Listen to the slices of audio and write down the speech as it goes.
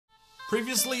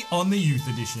Previously on the Youth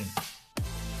Edition.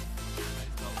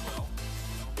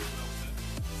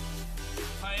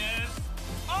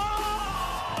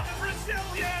 Oh, the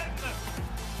Brazilian!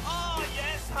 Oh,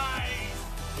 yes,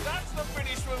 Hayes. That's the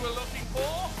finish we were looking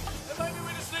for. And maybe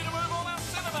we just need to move all our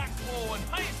centre-backs forward.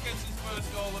 Hayes gets his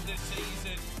first goal of this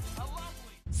season. A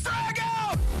lovely... Frag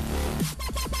out!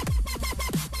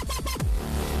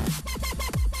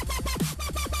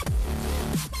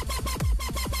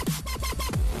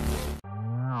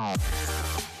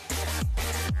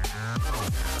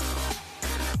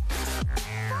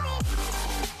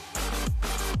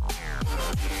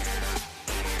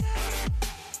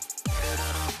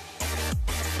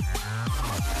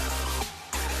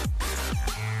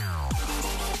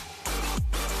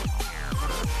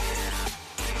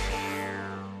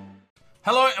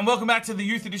 Hello and welcome back to the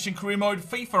Youth Edition Career Mode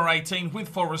FIFA 18 with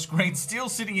Forest Green, still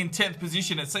sitting in 10th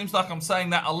position. It seems like I'm saying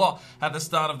that a lot at the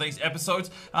start of these episodes.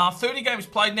 30 games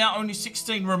played now, only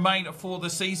 16 remain for the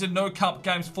season. No cup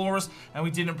games for us, and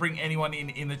we didn't bring anyone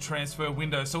in the transfer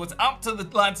window. So it's up to the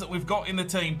lads that we've got in the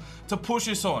team to push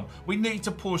us on. We need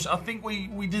to push. I think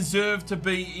we deserve to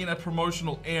be in a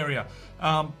promotional area.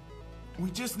 We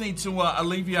just need to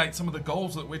alleviate some of the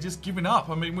goals that we're just giving up.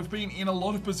 I mean, we've been in a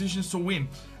lot of positions to win.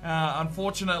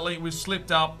 Unfortunately, we've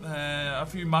slipped up. A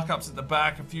few muck-ups at the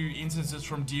back, a few instances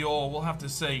from Dior. We'll have to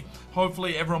see.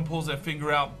 Hopefully, everyone pulls their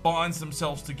finger out, binds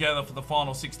themselves together for the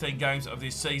final 16 games of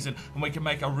this season, and we can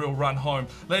make a real run home.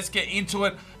 Let's get into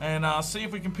it and see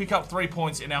if we can pick up 3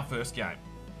 points in our first game.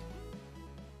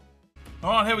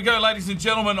 Alright, here we go, ladies and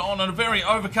gentlemen, on a very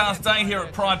overcast day here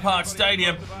at Pride Park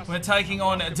Stadium. We're taking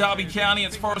on Derby County.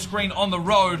 It's Forest Green on the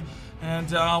road.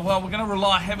 And, well, we're going to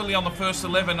rely heavily on the first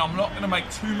 11. I'm not going to make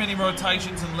too many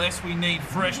rotations unless we need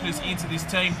freshness into this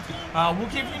team. We'll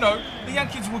give, the young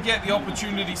kids will get the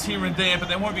opportunities here and there, but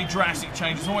there won't be drastic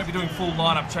changes. We won't be doing full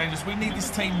lineup changes. We need this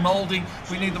team moulding,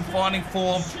 we need them finding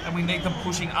form, and we need them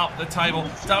pushing up the table.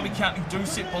 Derby County do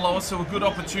sit below us, so a good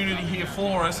opportunity here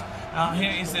for us.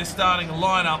 Here is their starting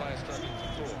lineup.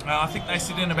 I think they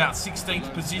sit in about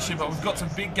 16th position, but we've got some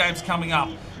big games coming up,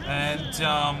 and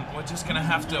we're just going to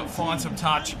have to find some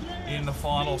touch in the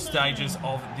final stages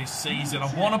of this season.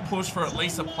 I want to push for at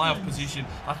least a playoff position.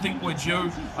 I think we're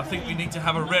due. I think we need to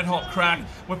have a red-hot crack.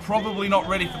 We're probably not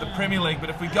ready for the Premier League, but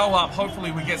if we go up,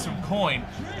 hopefully we get some coin,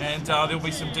 and there'll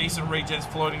be some decent regens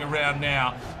floating around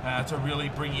now to really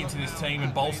bring into this team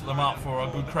and bolster them up for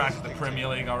a good crack at the Premier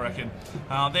League, I reckon.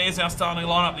 There's our starting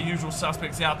lineup, the usual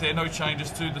suspects out there. No changes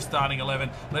to the starting 11.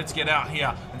 Let's get out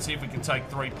here and see if we can take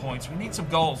 3 points. We need some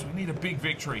goals. We need a big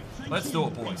victory. Let's do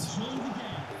it, boys.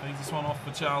 Leaves this one off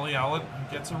for Charlie Allen.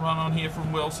 Gets a run on here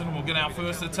from Wilson. We'll get our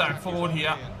first attack forward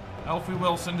here. Alfie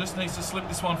Wilson just needs to slip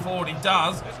this one forward. He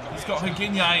does. He's got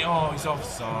Higinye. Oh, he's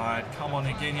offside. Come on,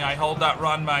 Higinye. Hold that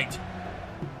run, mate.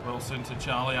 Wilson to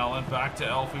Charlie Allen. Back to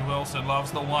Alfie Wilson.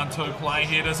 Loves the 1-2 play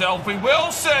here. Does Alfie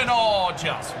Wilson? Oh,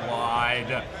 just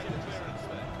wide.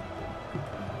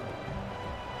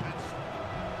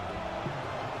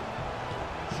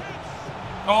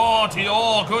 Oh,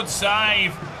 Dior, good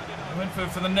save. Went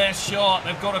for the next shot.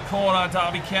 They've got a corner.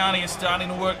 Derby County is starting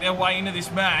to work their way into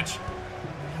this match.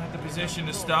 They had the possession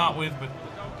to start with, but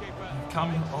they've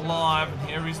come alive. And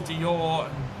here is Dior.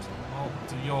 Oh,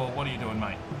 Dior, what are you doing,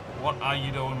 mate? What are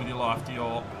you doing with your life,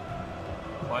 Dior?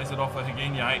 Plays it off for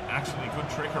Higinye. Actually, good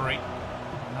trickery.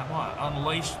 And that might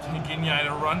unleash Higinye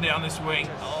to run down this wing.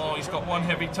 Oh, he's got one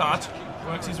heavy touch.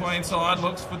 Works his way inside,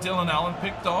 looks for Dylan Allen,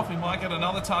 picked off. He might get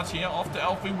another touch here. Off to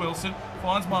Alfie Wilson,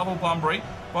 finds Marvel Bunbury.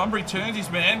 Bunbury turns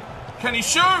his man. Can he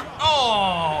shoot?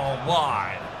 Oh,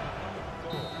 wide.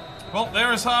 Well,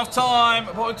 there is half time.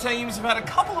 Both teams have had a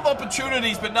couple of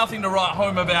opportunities, but nothing to write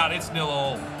home about. It's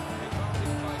 0-0.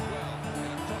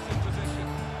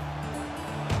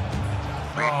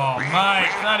 Oh,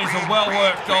 mate, that is a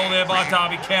well-worked goal there by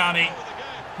Derby County.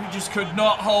 We just could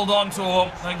not hold on to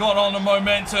them. They got on the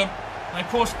momentum. They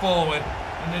pushed forward,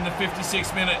 and in the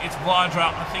 56th minute, it's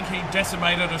Vidra. I think he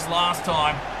decimated us last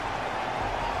time.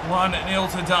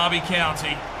 1-0 to Derby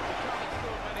County.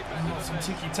 Some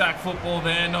ticky-tack football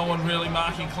there. No one really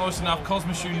marking close enough.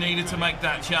 Cosmashu needed to make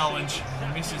that challenge.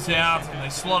 He misses out, and they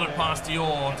slot it past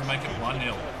Dior to make it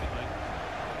 1-0.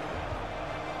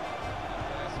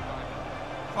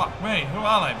 Fuck me, who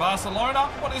are they? Barcelona?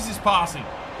 What is this passing?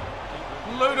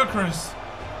 Ludicrous.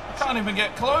 Can't even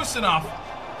get close enough.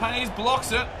 Hayes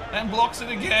blocks it and blocks it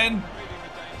again.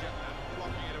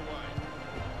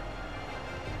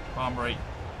 Bunbury.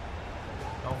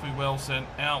 Alfie Wilson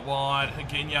out wide.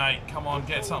 Higinye, come on,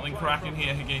 get something cracking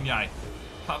here, Higinye.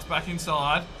 Cuts back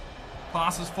inside.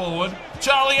 Passes forward.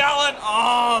 Charlie Allen.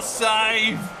 Oh,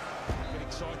 save.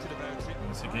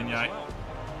 It's Higuiñe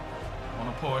on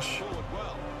a push.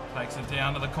 Takes it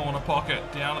down to the corner pocket,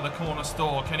 down to the corner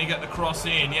store. Can he get the cross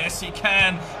in? Yes, he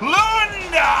can.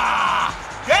 Lund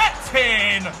gets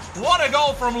in. What a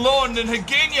goal from Lund, and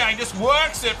Higuiñe just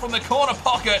works it from the corner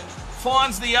pocket,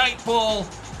 finds the 8 ball,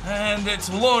 and it's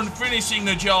Lund finishing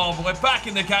the job. We're back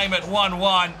in the game at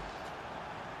 1-1.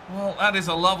 Well, that is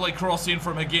a lovely cross in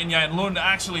from Higuiñe, and Lund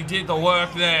actually did the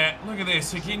work there. Look at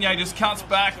this. Higuiñe just cuts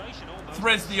back,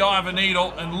 threads the eye of a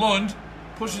needle, and Lund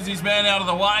pushes his man out of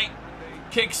the way,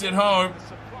 kicks it home.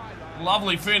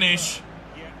 Lovely finish.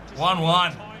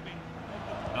 1-1.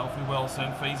 Alfie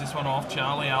Wilson feeds this one off.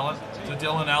 Charlie Allen to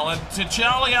Dylan Allen. To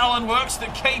Charlie Allen, works the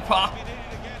keeper.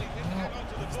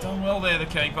 He's done well there, the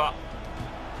keeper.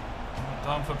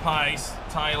 Done for pace.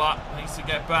 Taylor needs to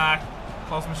get back.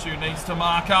 Cosmichu needs to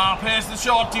mark up. Here's the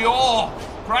shot. Dior.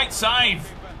 Great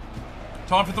save.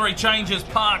 Time for 3 changes.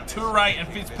 Park, Toure and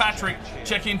Fitzpatrick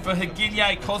check in for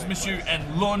Higuiñe, Cosmichu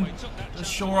and Lund.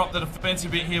 Just shore up the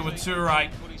defensive bit here with Toure.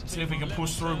 See if we can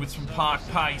push through with some Park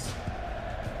pace.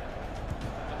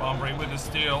 Bunbury with a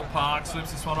steal. Park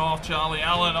slips this one off. Charlie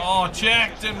Allen. Oh,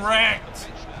 checked and wrecked.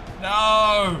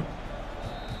 No.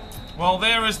 Well,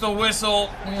 there is the whistle.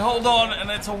 We hold on,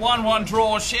 and it's a 1-1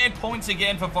 draw. Shared points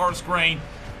again for Forest Green.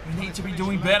 We need to be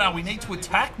doing better. We need to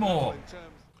attack more.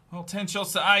 Well, 10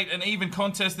 shots to 8. An even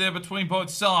contest there between both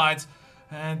sides.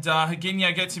 And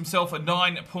Higuiñe gets himself a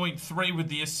 9.3 with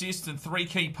the assist and 3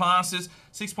 key passes.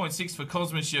 6.6 for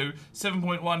Cosmichu,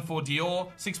 7.1 for Dior,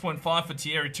 6.5 for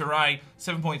Thierry Toure,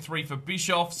 7.3 for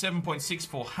Bischoff, 7.6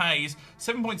 for Hayes,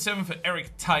 7.7 for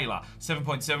Eric Taylor,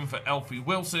 7.7 for Alfie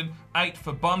Wilson, 8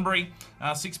 for Bunbury,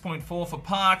 6.4 for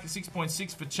Park,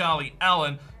 6.6 for Charlie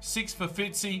Allen, 6 for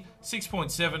Fitzy,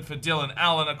 6.7 for Dylan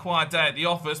Allen. A quiet day at the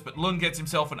office, but Lund gets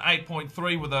himself an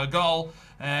 8.3 with a goal,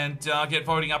 and get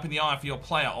voting up in the eye for your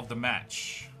player of the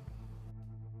match.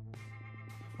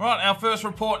 Right, our first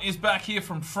report is back here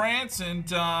from France, and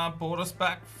brought us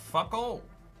back fuck all.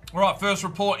 Alright, first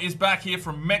report is back here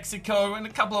from Mexico, and a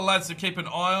couple of lads to keep an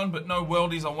eye on, but no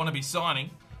worldies I want to be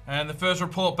signing. And the first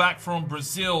report back from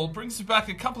Brazil brings us back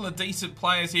a couple of decent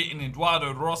players here in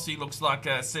Eduardo Rossi, looks like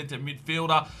a centre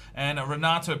midfielder, and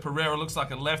Renato Pereira looks like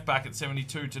a left back at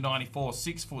 72 to 94,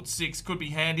 6'6", could be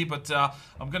handy, but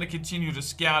I'm going to continue to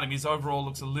scout him. His overall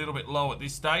looks a little bit low at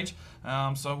this stage,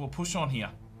 so we'll push on here.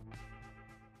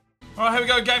 Alright, here we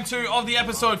go, game 2 of the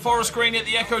episode. Forest Green at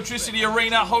the Ecotricity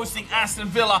Arena hosting Aston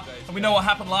Villa. And we know what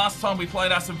happened last time we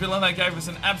played Aston Villa. They gave us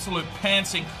an absolute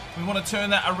pantsing. We want to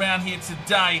turn that around here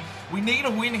today. We need a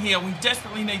win here. We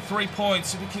desperately need 3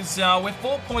 points because we're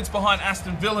 4 points behind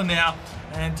Aston Villa now.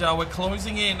 And we're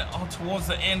closing in towards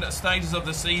the end stages of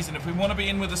the season. If we want to be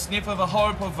in with a sniff of a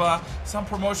hope of some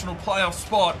promotional playoff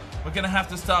spot, we're going to have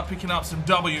to start picking up some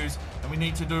W's. And we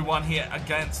need to do one here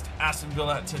against Aston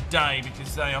Villa today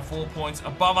because they are 4 points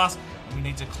above us and we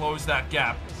need to close that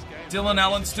gap. Dylan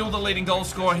Allen, still the leading goal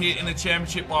scorer here in the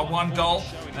championship by 1 goal.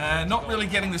 Not really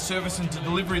getting the service and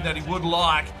delivery that he would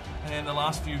like in the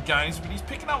last few games, but he's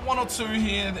picking up 1 or 2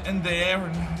 here and there,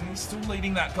 and he's still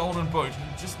leading that golden boot.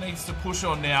 He just needs to push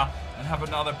on now and have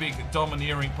another big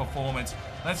domineering performance.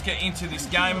 Let's get into this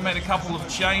game. I made a couple of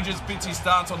changes. Bitsy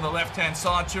starts on the left-hand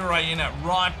side, Toure in at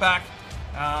right back.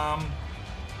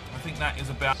 I think that is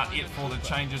about it for the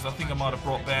changes. I think I might have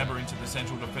brought Bamber into the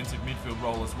central defensive midfield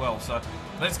role as well. So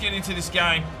let's get into this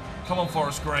game. Come on,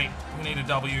 Forest Green. We need a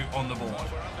W on the board.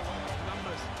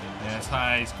 Yes,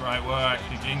 Hayes, great work.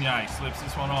 Higuiñe slips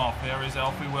this one off. There is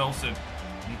Alfie Wilson.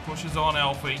 He pushes on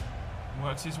Alfie.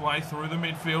 Works his way through the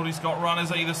midfield. He's got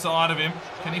runners either side of him.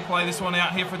 Can he play this one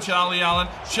out here for Charlie Allen?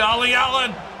 Charlie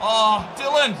Allen! Oh,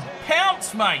 Dylan,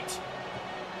 pounce, mate.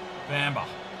 Bamber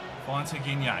finds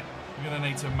Higuiñe. We're going to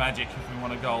need some magic if we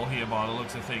want a goal here by the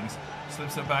looks of things.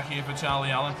 Slips it back here for Charlie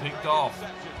Allen. Picked off.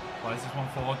 Plays this one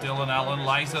forward. Dylan Allen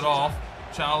lays it off.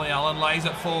 Charlie Allen lays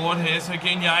it forward. Here's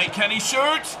Higuiñe. Can he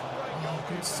shoot? Oh,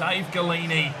 good save,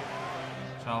 Galini.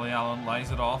 Charlie Allen lays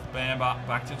it off. Bamber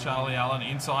back to Charlie Allen.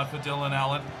 Inside for Dylan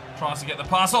Allen. Tries to get the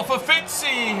pass off for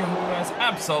Fitzy, who has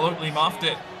absolutely muffed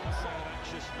it.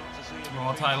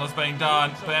 Oh, Taylor's been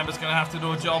done. Bamber's going to have to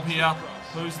do a job here.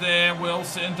 Who's there?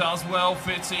 Wilson does well.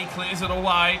 Fitzy clears it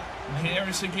away. And here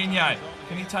is Higuiñe.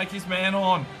 Can he take his man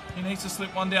on? He needs to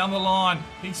slip one down the line.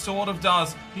 He sort of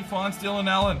does. He finds Dylan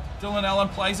Allen. Dylan Allen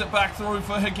plays it back through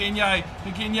for Higuiñe.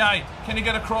 Higuiñe, can he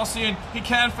get a cross in? He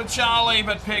can for Charlie,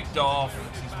 but picked off.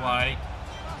 It's his way.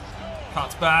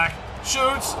 Cuts back.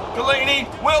 Shoots. Galini.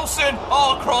 Wilson.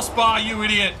 Oh, crossbar, you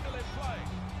idiot.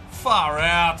 Far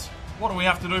out. What do we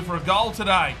have to do for a goal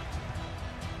today?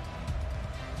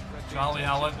 Charlie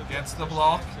Allen gets the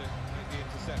block.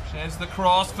 There's the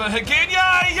cross for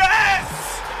Higinia.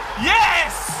 Yes!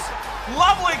 Yes!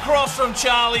 Lovely cross from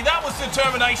Charlie. That was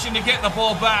determination to get the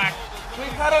ball back. We've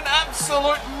had an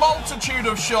absolute multitude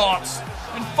of shots.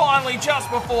 And finally, just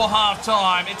before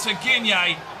half-time, it's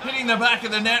Higinia hitting the back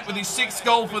of the net with his 6th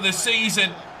goal for the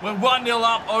season. We're 1-0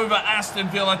 up over Aston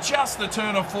Villa. Just the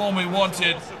turn of form we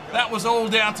wanted. That was all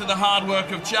down to the hard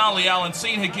work of Charlie Allen.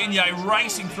 Seen Higinia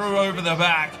racing through over the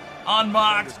back.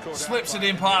 Unmarked, slips it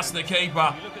in past the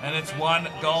keeper. And it's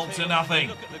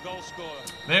 1-0.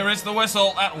 There is the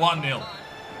whistle at 1-0.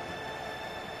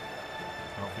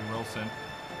 Alfie Wilson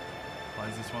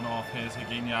plays this one off. Here's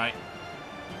Higinia.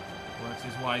 Works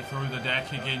his way through the deck.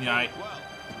 Higinia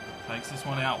takes this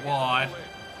one out wide.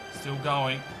 Still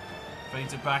going.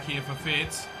 Feeds it back here for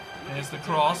Fitz. There's the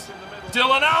cross.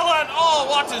 Dylan Allen! Oh,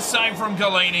 what a save from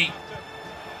Galini.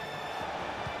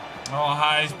 Oh,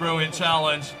 Hayes, brilliant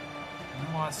challenge.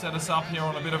 He might set us up here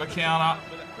on a bit of a counter.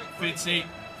 Fitzy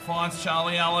finds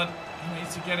Charlie Allen. He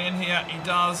needs to get in here. He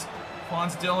does.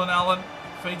 Finds Dylan Allen.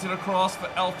 Feeds it across for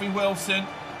Alfie Wilson.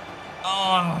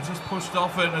 Oh, just pushed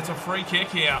off it. It's a free kick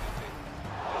here.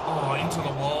 Oh, into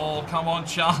the wall. Come on,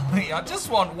 Charlie. I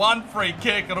just want one free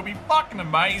kick. It'll be fucking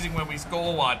amazing when we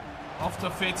score one. Off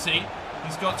to Fitzy.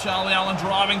 He's got Charlie Allen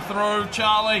driving through.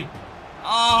 Charlie.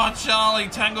 Oh, Charlie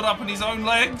tangled up in his own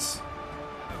legs.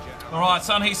 All right,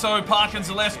 Sun Hee-so, Park and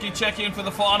Zalewski check in for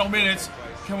the final minutes.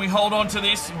 Can we hold on to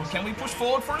this? Or can we push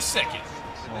forward for a second?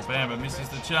 Oh, Bamba misses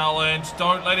the challenge.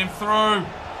 Don't let him through.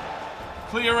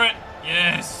 Clear it.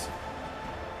 Yes.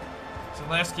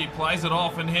 Zalewski plays it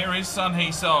off, and here is Sun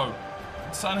Hee-so.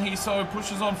 Sun Hee-so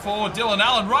pushes on forward. Dylan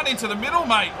Allen, run into the middle,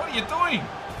 mate. What are you doing?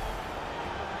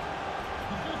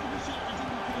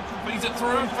 Feeds it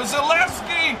through for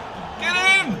Zalewski. Get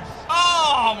in.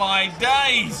 Oh, my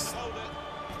days.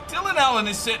 Dylan Allen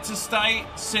is set to stay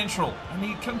central, and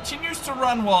he continues to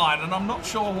run wide, and I'm not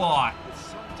sure why.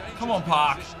 Come on,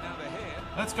 Park.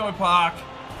 Let's go, Park.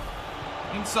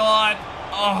 Inside.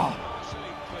 Oh,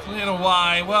 cleared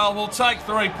away. Well, we'll take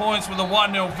 3 points with a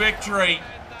 1-0 victory.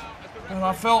 But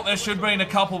I felt there should have been a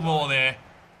couple more there.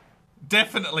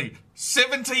 Definitely.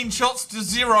 17 shots to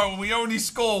 0, and we only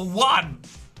score 1.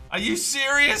 Are you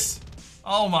serious?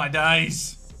 Oh, my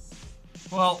days.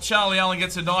 Well, Charlie Allen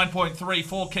gets a 9.3,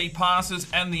 4 key passes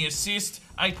and the assist.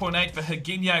 8.8 for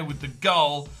Higinia with the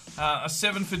goal. A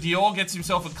 7 for Dior, gets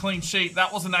himself a clean sheet.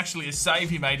 That wasn't actually a save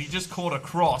he made. He just caught a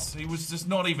cross. He was just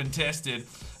not even tested.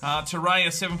 Torreya,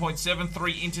 7.7,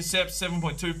 3 intercepts.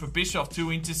 7.2 for Bischoff,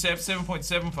 2 intercepts.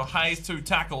 7.7 for Hayes, 2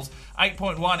 tackles.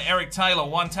 8.1, Eric Taylor,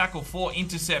 1 tackle, 4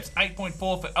 intercepts. 8.4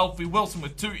 for Alfie Wilson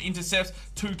with 2 intercepts,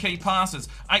 2 key passes.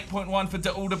 8.1 for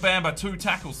Daouda Bamba, 2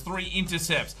 tackles, 3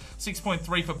 intercepts.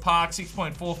 6.3 for Park,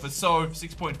 6.4 for So,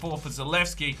 6.4 for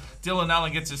Zalewski. Dylan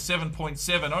Allen gets a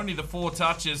 7.7, only the 4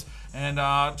 touches, and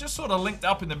just sort of linked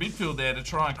up in the midfield there to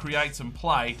try and create some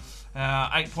play.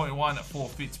 8.1 for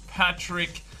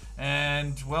Fitzpatrick.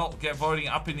 And, well, get voting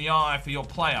up in the eye for your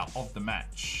player of the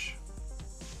match.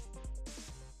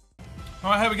 All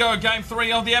right, here we go. Game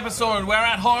 3 of the episode. We're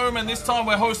at home, and this time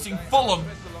we're hosting Fulham.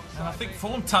 And I think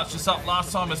Fulham touched us up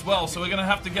last time as well, so we're going to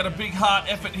have to get a big heart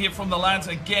effort here from the lads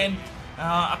again.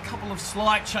 A couple of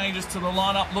slight changes to the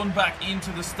lineup. Lund back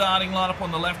into the starting lineup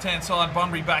on the left-hand side.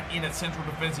 Bunbury back in at central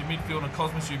defensive midfield, and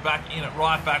Cosmisu back in at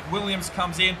right back. Williams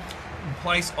comes in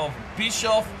place of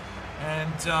Bischoff.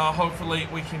 And hopefully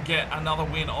we can get another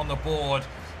win on the board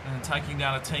and taking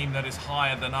down a team that is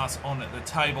higher than us on the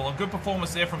table. A good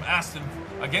performance there from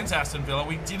against Aston Villa.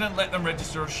 We didn't let them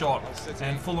register a shot,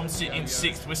 and Fulham sit in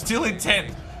 6th. We're still in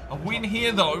 10th. A win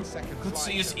here, though, could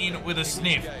see us in with a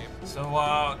sniff.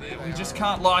 So we just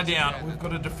can't lie down. We've got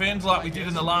to defend like we did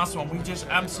in the last one. We just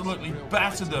absolutely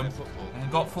battered them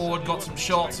and got forward, got some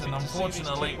shots, and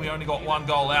unfortunately we only got 1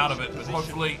 goal out of it. But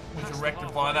hopefully we can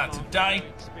rectify that today.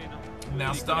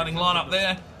 Now starting lineup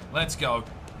there. Let's go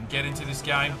and get into this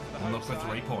game and look for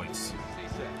 3 points.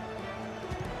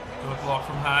 Good block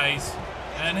from Hayes.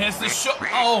 And here's the shot.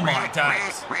 Oh my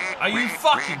days. Are you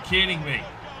fucking kidding me?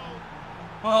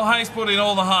 Well, Hayes put in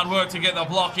all the hard work to get the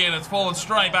block in. It's fallen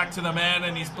straight back to the man,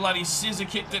 and he's bloody scissor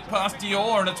kicked it past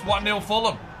Dior, and it's 1-0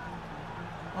 Fulham.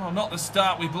 Oh, not the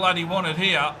start we bloody wanted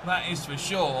here. That is for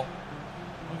sure.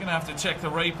 We're going to have to check the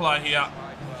replay here.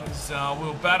 Because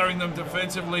we're battering them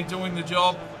defensively, doing the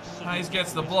job. Hayes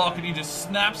gets the block and he just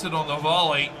snaps it on the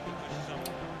volley.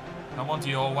 Come on,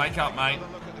 Dior, wake up, mate.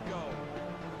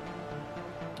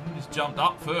 He just jumped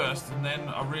up first and then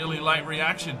a really late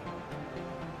reaction.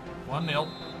 1-0.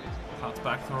 Cuts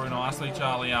back through nicely,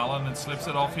 Charlie Allen, and slips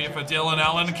it off here for Dylan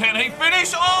Allen. Can he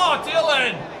finish? Oh,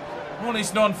 Dylan! On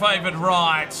his non-favoured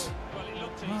right.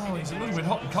 Oh, he's a little bit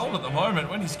hot and cold at the moment.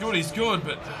 When he's good,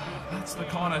 but that's the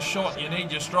kind of shot you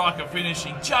need your striker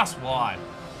finishing just wide.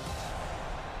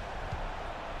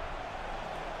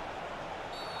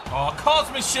 Oh,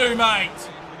 Cosmishoe, mate!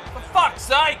 For fuck's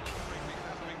sake!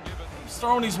 He's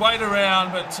throwing his weight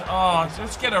around, but oh,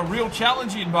 let's get a real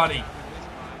challenge in, buddy.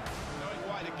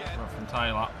 From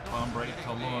Taylor, Bunbury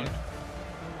to Lund.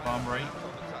 Bunbury,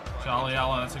 Charlie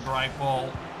Allen, that's a great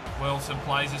ball. Wilson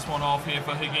plays this one off here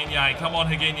for Higinye. Come on,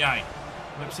 Higinye.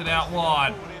 Whips it out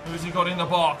wide. Who's he got in the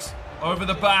box? Over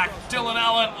the back. Dylan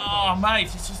Allen. Oh, mate,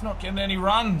 he's just not getting any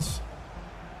runs.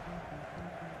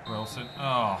 Wilson.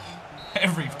 Oh,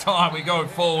 every time we go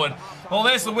forward. Well,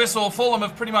 there's the whistle. Fulham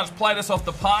have pretty much played us off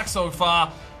the park so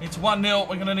far. It's 1-0.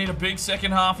 We're going to need a big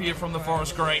second half here from the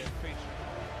Forest Green.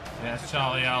 Yes,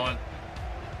 Charlie Allen.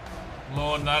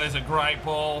 Lord, that is a great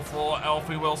ball for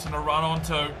Alfie Wilson to run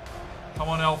onto. Come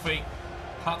on, Alfie.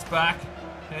 Cuts back.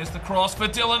 There's the cross for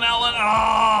Dylan Allen.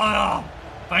 Oh,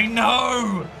 they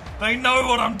know. They know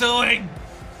what I'm doing.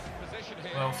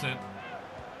 Well said.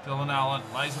 Dylan Allen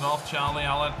lays it off. Charlie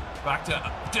Allen. Back to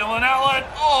Dylan Allen.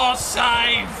 Oh,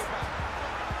 save.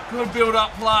 Good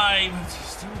build-up play. But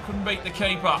still couldn't beat the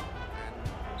keeper.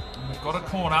 And we've got a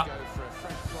corner.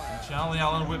 And Charlie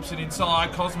Allen whips it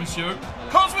inside. Cosmishoe.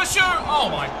 Cosmishoe. Oh,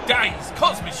 my days.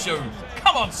 Cosmishoe.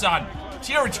 Come on, son.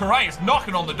 Thierry Touré is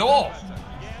knocking on the door.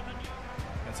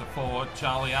 That's a forward.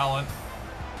 Charlie Allen.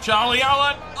 Charlie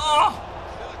Allen. Oh.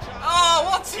 Oh,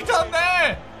 what's he done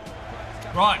there?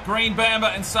 Right, Green,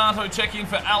 Bamba and Sato check in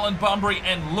for Allen, Bunbury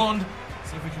and Lund.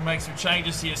 See if we can make some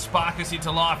changes here. Spark us into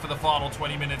life for the final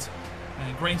 20 minutes.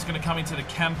 And Green's going to come into the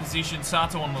cam position.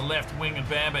 Sato on the left wing and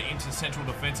Bamba into central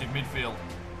defensive midfield.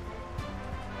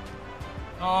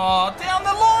 Oh, down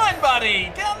the line,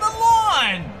 buddy. Down the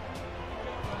line.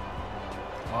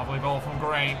 Lovely ball from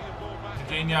Green.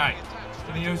 Higinye.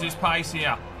 Going to use his pace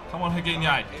here. Come on,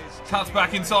 Higinye. Cuts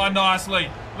back inside nicely.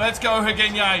 Let's go,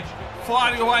 Higinye.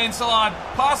 Flying away inside.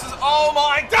 Passes. Oh,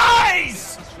 my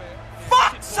days!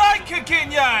 Fuck's sake,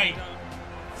 Higinye!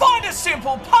 Find a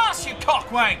simple pass, you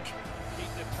cockwank!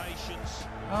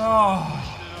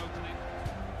 Oh.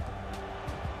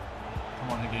 Come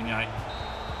on, Higinye.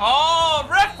 Oh,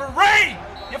 referee!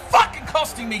 You're fucking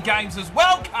costing me games as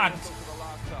well, cunt!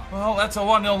 Well, that's a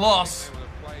 1-0 loss.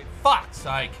 Fuck's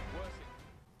sake.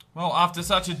 Well, after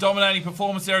such a dominating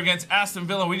performance there against Aston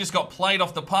Villa, we just got played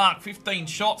off the park. 15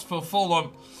 shots for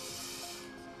Fulham.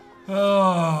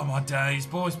 Oh, my days.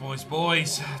 Boys.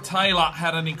 Taylor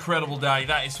had an incredible day,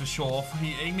 that is for sure.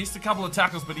 He missed a couple of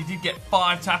tackles, but he did get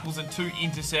 5 tackles and 2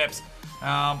 intercepts.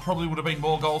 Probably would have been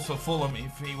more goals for Fulham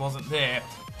if he wasn't there.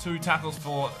 2 tackles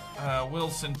for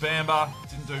Wilson. Bamba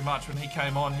didn't do much when he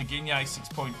came on. Higinye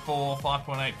 6.4,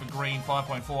 5.8 for Green,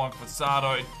 5.4 for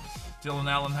Sato. Dylan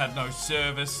Allen had no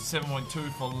service.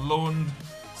 7.2 for Lund.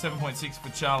 7.6 for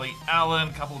Charlie Allen.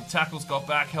 A couple of tackles got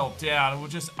back, helped out. And we're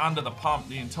just under the pump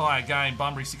the entire game.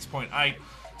 Bunbury 6.8.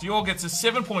 Dior gets a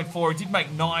 7.4. He did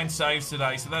make 9 saves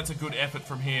today, so that's a good effort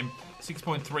from him.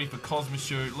 6.3 for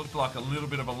Cosmishoe. Looked like a little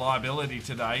bit of a liability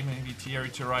today. Maybe Thierry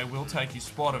Touré will take his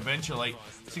spot eventually.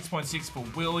 6.6 for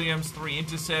Williams. 3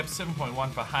 intercepts.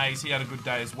 7.1 for Hayes. He had a good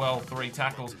day as well. 3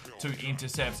 tackles, 2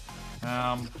 intercepts.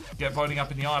 Get voting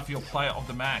up in the eye for your player of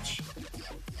the match.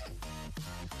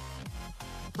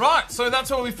 Right, so that's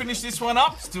how we finish this one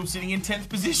up. Still sitting in 10th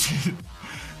position.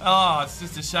 Oh, it's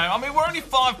just a shame. I mean, we're only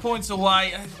 5 points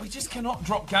away. We just cannot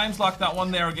drop games like that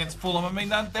one there against Fulham. I mean,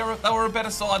 they were a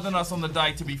better side than us on the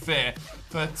day, to be fair.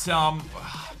 But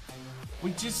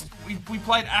we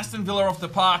played Aston Villa off the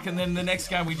park, and then the next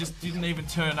game we just didn't even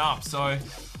turn up. So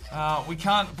we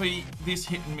can't be this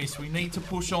hit and miss. We need to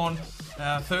push on.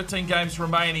 13 games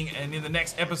remaining, and in the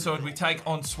next episode we take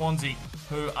on Swansea,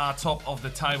 who are top of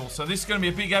the table. So this is going to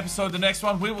be a big episode, the next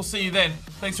one. We will see you then.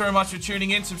 Thanks very much for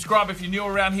tuning in. Subscribe if you're new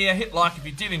around here. Hit like if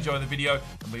you did enjoy the video,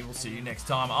 and we will see you next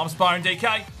time. I'm Spyro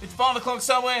DK. It's 5 o'clock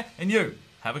somewhere, and you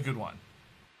have a good one.